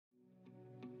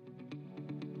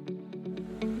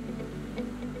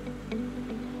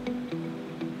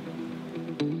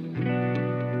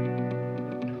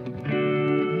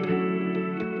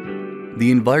The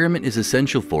environment is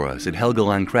essential for us at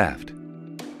Helgeland Kraft.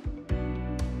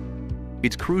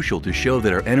 It's crucial to show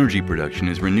that our energy production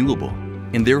is renewable,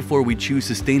 and therefore we choose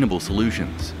sustainable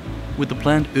solutions. With the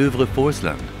plant Øvre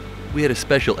Forsland, we had a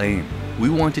special aim. We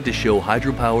wanted to show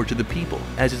hydropower to the people,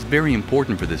 as it's very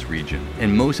important for this region,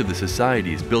 and most of the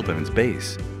society is built on its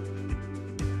base.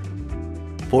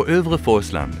 For Øvre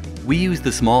Forsland, we use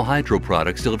the small hydro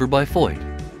products delivered by Voith.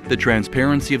 The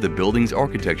transparency of the building's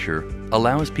architecture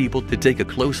allows people to take a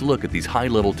close look at these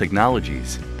high-level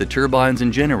technologies, the turbines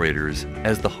and generators,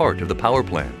 as the heart of the power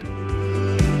plant.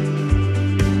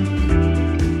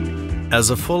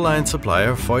 As a full-line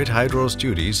supplier, Voith Hydro's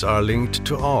duties are linked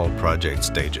to all project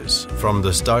stages, from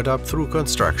the startup through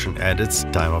construction and its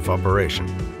time of operation.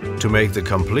 To make the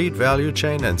complete value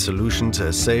chain and solutions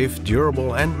as safe,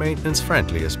 durable and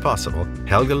maintenance-friendly as possible,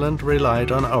 Helgeland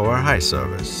relied on our high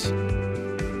service.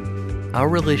 Our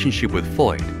relationship with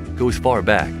Voith goes far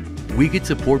back. We get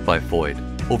support by Voith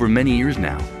over many years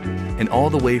now, and all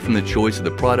the way from the choice of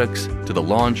the products to the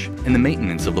launch and the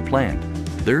maintenance of the plant.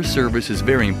 Their service is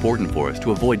very important for us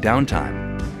to avoid downtime.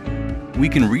 We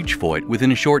can reach Voith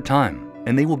within a short time,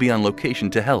 and they will be on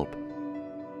location to help.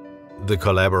 The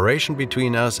collaboration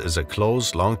between us is a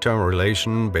close, long-term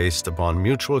relation based upon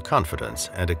mutual confidence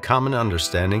and a common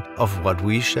understanding of what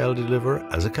we shall deliver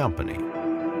as a company.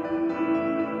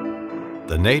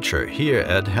 The nature here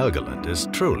at Helgeland is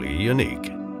truly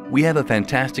unique. We have a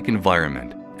fantastic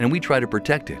environment, and we try to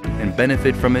protect it and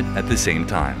benefit from it at the same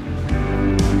time.